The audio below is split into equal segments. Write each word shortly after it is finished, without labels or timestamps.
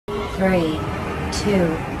3, 2,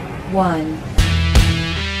 1.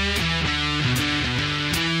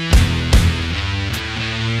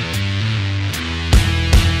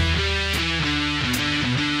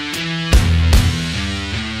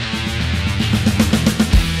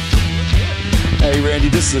 Hey Randy,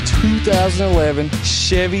 this is a 2011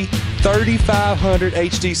 Chevy 3500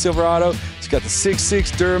 HD Silverado. It's got the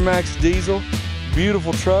 6.6 Duramax diesel.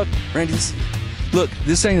 Beautiful truck. Randy, look,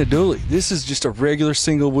 this ain't a dually. This is just a regular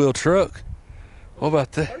single wheel truck. What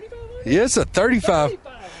about that? Yeah, it's a 35.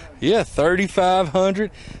 Yeah,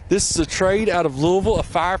 3500. This is a trade out of Louisville. A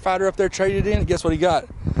firefighter up there traded in. Guess what he got?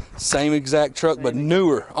 Same exact truck, but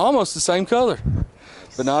newer. Almost the same color.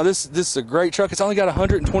 But now this is a great truck. It's only got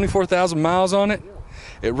 124,000 miles on it.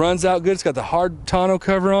 It runs out good. It's got the hard tonneau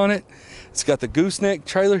cover on it. It's got the gooseneck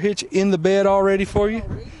trailer hitch in the bed already for you.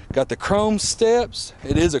 Got the chrome steps.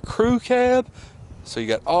 It is a crew cab, so you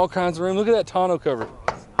got all kinds of room. Look at that tonneau cover.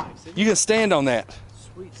 You can stand on that.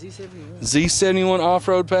 Sweet Z71. Z71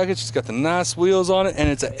 off-road package. It's got the nice wheels on it, and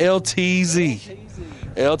it's a LTZ.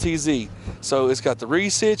 LTZ. So it's got the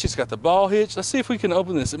reese hitch. It's got the ball hitch. Let's see if we can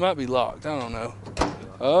open this. It might be locked. I don't know.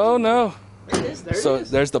 Oh no.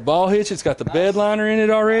 There's the ball hitch. It's got the bed liner in it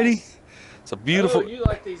already. It's a beautiful. Oh, you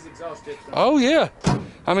like these exhaust tips? Oh yeah.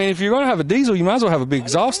 I mean, if you're gonna have a diesel, you might as well have a big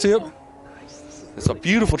exhaust tip. It's a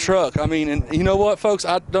beautiful truck. I mean, and you know what, folks?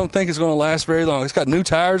 I don't think it's gonna last very long. It's got new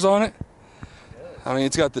tires on it. I mean,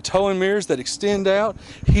 it's got the towing mirrors that extend out,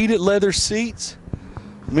 heated leather seats,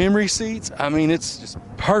 memory seats. I mean, it's just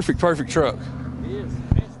perfect truck. It is.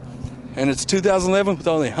 And it's 2011 with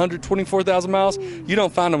only 124,000 miles. You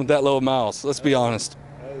don't find them with that low of miles, let's be honest.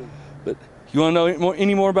 But you want to know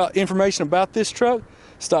any more about information about this truck?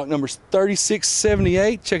 Stock number's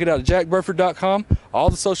 3678. Check it out at jackburford.com. All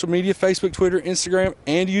the social media, Facebook, Twitter, Instagram,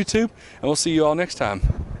 and YouTube. And we'll see you all next time.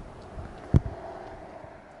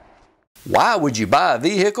 Why would you buy a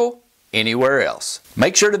vehicle anywhere else?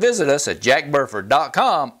 Make sure to visit us at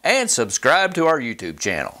jackburford.com and subscribe to our YouTube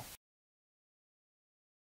channel.